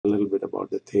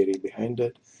theory behind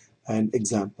it, and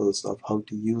examples of how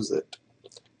to use it.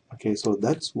 Okay, so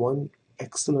that's one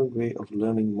excellent way of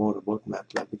learning more about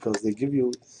MATLAB, because they give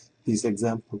you these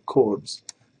example codes.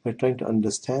 By trying to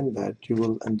understand that, you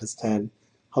will understand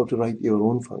how to write your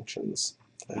own functions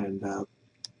and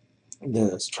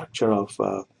the structure of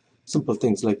simple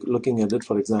things like looking at it.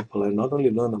 For example, I not only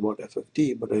learn about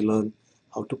FFT, but I learn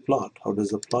how to plot. How does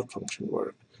the plot function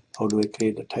work? How do I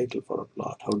create a title for a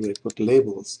plot? How do I put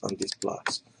labels on these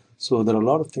plots? So there are a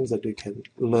lot of things that you can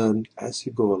learn as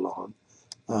you go along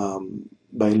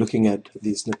by looking at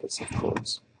these snippets of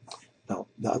codes. Now,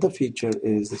 the other feature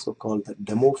is the so-called the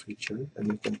demo feature,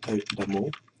 and you can type demo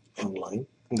online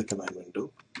in the command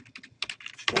window.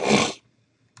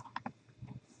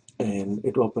 And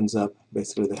it opens up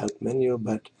basically the help menu,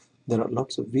 but there are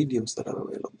lots of videos that are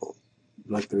available.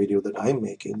 Like the video that I'm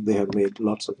making, they have made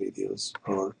lots of videos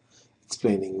for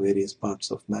explaining various parts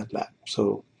of MATLAB.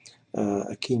 So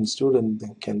a keen student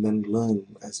can then learn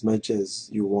as much as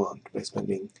you want by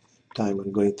spending time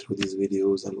on going through these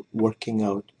videos and working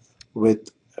out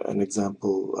with an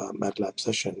example MATLAB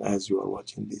session as you are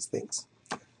watching these things.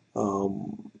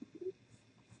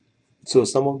 So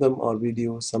some of them are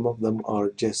videos, some of them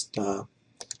are just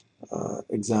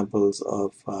examples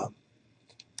of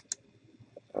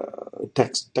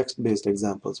text-based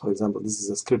examples. For example, this is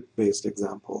a script-based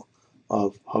example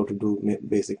of how to do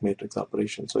basic matrix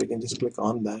operations. So you can just click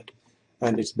on that,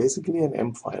 and it's basically an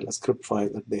M file, a script file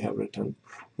that they have written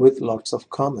with lots of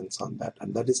comments on that.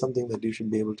 And that is something that you should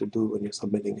be able to do when you're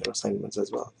submitting your assignments as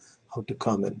well, how to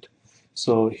comment.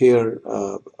 So here,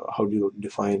 how do you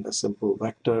define a simple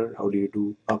vector? How do you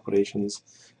do operations?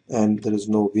 And there is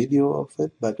no video of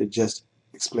it, but it just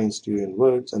explains to you in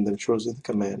words and then shows you the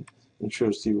command and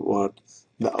shows you what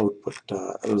the output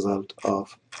result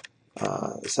of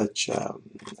such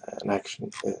an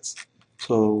action is.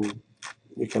 So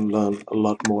you can learn a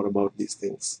lot more about these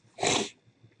things.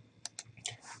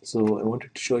 So I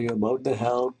wanted to show you about the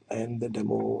help and the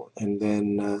demo, and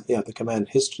then yeah, the command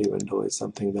history window is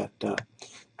something that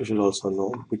you should also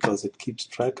know, because it keeps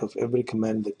track of every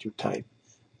command that you type,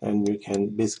 and you can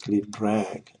basically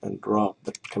drag and drop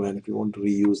that command if you want to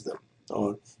reuse them,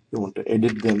 or you want to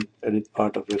edit them, edit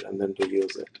part of it and then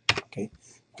reuse it. Okay,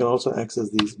 you can also access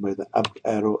these by the up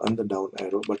arrow and the down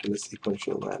arrow, but in a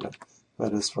sequential manner,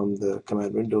 whereas from the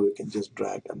command window you can just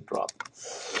drag and drop.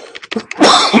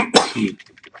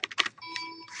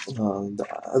 The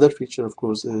other feature, of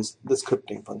course, is the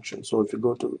scripting function. So if you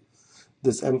go to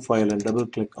this M file and double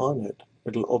click on it,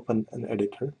 it will open an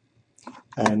editor,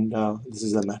 and this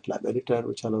is a MATLAB editor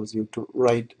which allows you to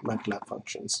write MATLAB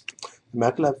functions. The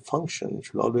MATLAB function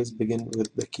should always begin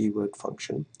with the keyword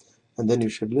function, and then you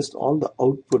should list all the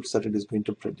outputs that it is going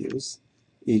to produce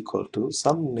equal to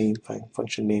some name,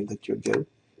 function name that you give,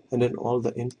 and then all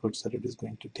the inputs that it is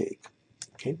going to take.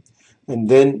 Okay, and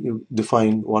then you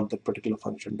define what that particular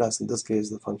function does. In this case,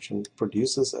 the function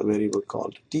produces a variable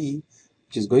called t,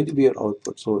 which is going to be your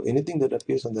output. So anything that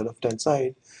appears on the left-hand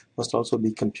side must also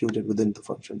be computed within the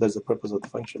function. That's the purpose of the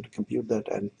function, to compute that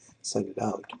and send it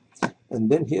out. And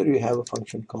then here you have a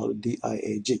function called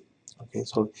diag. Okay,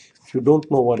 so if you don't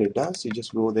know what it does, you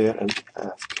just go there and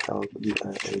ask help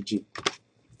diag.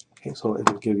 Okay, so it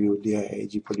will give you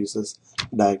diag produces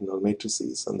diagonal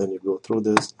matrices, and then you go through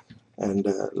this and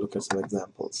look at some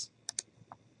examples.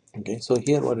 Okay, so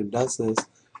here what it does is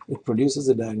it produces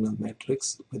a diagonal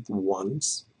matrix with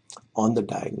ones on the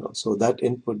diagonal. So that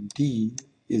input D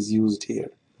is used here.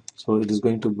 So it is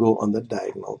going to go on the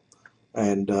diagonal,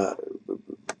 and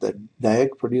the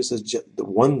diag produces the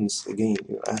ones. Again,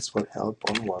 you ask for help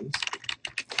on ones.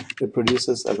 It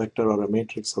produces a vector or a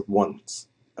matrix of ones,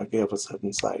 okay, of a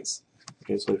certain size.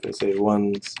 Okay, so if I say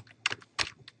ones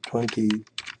 20,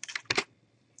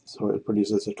 so it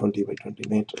produces a 20 by 20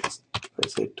 matrix. If I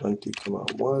say 20,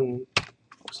 1,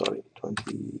 sorry,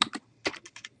 20,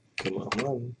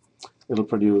 1, it'll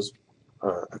produce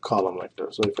a column vector.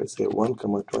 So if I say 1,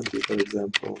 20, for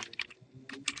example,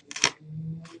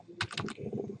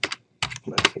 okay,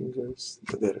 my fingers,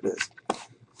 there it is.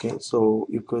 Okay, so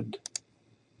you could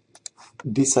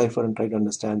decipher and try to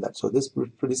understand that. So this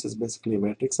produces basically a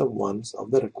matrix of ones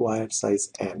of the required size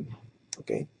n.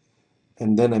 Okay,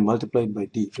 and then I multiply it by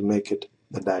d to make it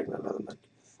the diagonal element.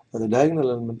 And the diagonal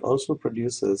element also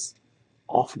produces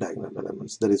off-diagonal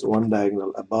elements. There is one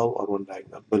diagonal above or one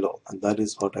diagonal below, and that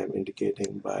is what I'm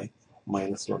indicating by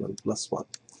 -1 and +1.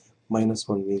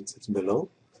 -1 means it's below,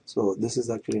 so this is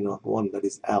actually not 1, that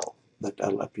is L. That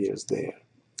L appears there.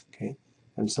 Okay,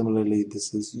 and similarly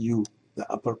this is U, the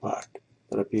upper part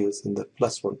that appears in the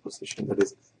 +1 position, that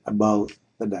is above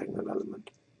the diagonal element.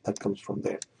 that comes from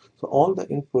there. So all the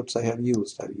inputs I've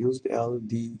used L,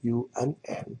 D, U, and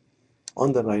N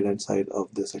on the right hand side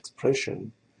of this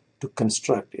expression to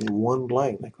construct in one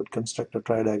line. I could construct a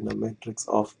tridiagonal matrix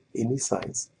of any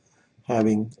size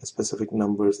having specific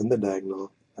numbers in the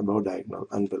diagonal, above diagonal,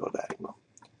 and below diagonal.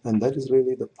 And that is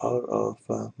really the power of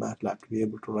MATLAB, to be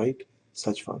able to write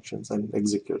such functions and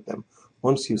execute them.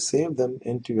 Once you save them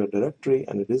into your directory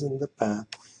and it is in the path,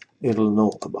 it'll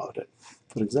know about it.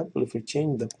 For example, if we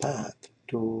change the path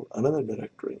to another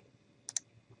directory,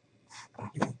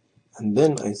 okay, and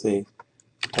then I say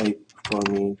type for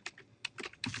me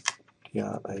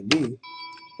TRID,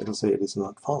 it'll say it is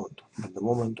not found. But the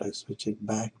moment I switch it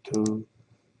back to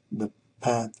the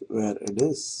path where it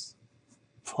is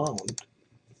found,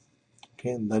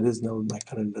 okay, and that is now my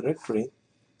current directory,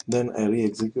 then I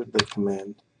re-execute the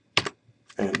command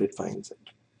and it finds it.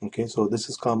 Okay, so this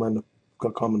is a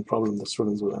common problem that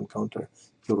students will encounter.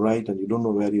 You write and you don't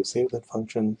know where you save that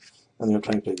function, and you're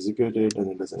trying to execute it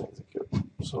and it doesn't execute.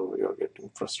 So you're getting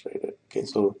frustrated. Okay,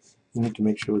 so you need to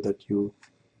make sure that you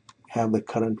have the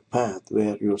current path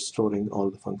where you're storing all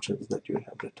the functions that you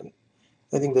have written.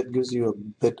 I think that gives you a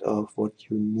bit of what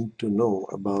you need to know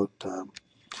about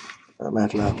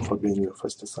MATLAB for doing your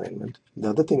first assignment. The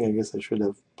other thing I guess I should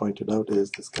have pointed out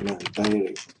is this command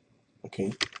diary.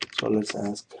 Okay, so let's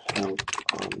ask help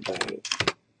on diary.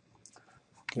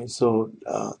 Okay, so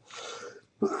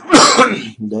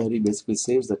diary basically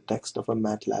saves the text of a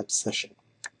MATLAB session.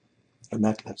 A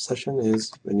MATLAB session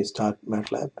is when you start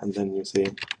MATLAB and then you say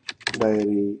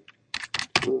diary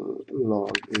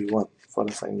log A1 for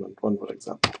assignment 1, for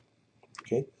example.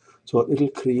 Okay, so it'll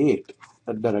create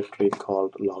a directory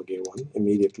called log A1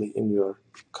 immediately in your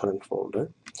current folder,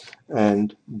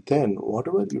 and then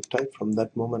whatever you type from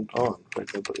that moment on, for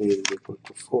example, A is equal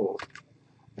to 4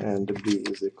 and B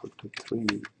is equal to 3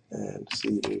 and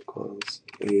C equals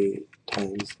A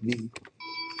times B,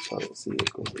 sorry, C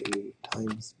equals A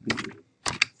times B,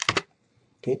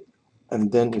 okay,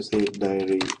 and then you say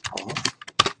diary off,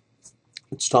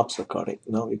 it stops recording.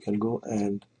 Now you can go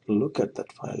and look at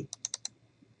that file.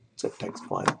 It's a text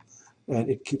file, and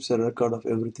it keeps a record of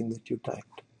everything that you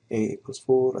typed. A equals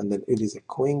 4, and then it is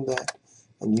echoing that,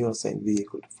 and you are saying B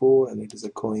equal to 4, and it is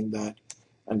echoing that,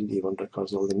 and it even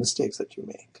records all the mistakes that you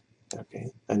make.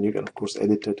 Okay, and you can of course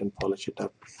edit it and polish it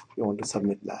up if you want to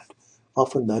submit that.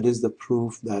 Often that is the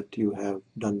proof that you have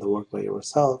done the work by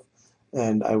yourself,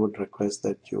 and I would request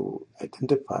that you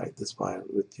identify this file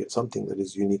with something that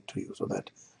is unique to you so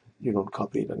that you don't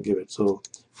copy it and give it. So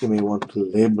you may want to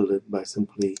label it by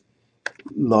simply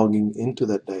logging into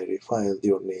that diary file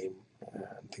your name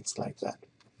and things like that.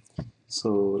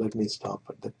 So let me stop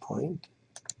at that point.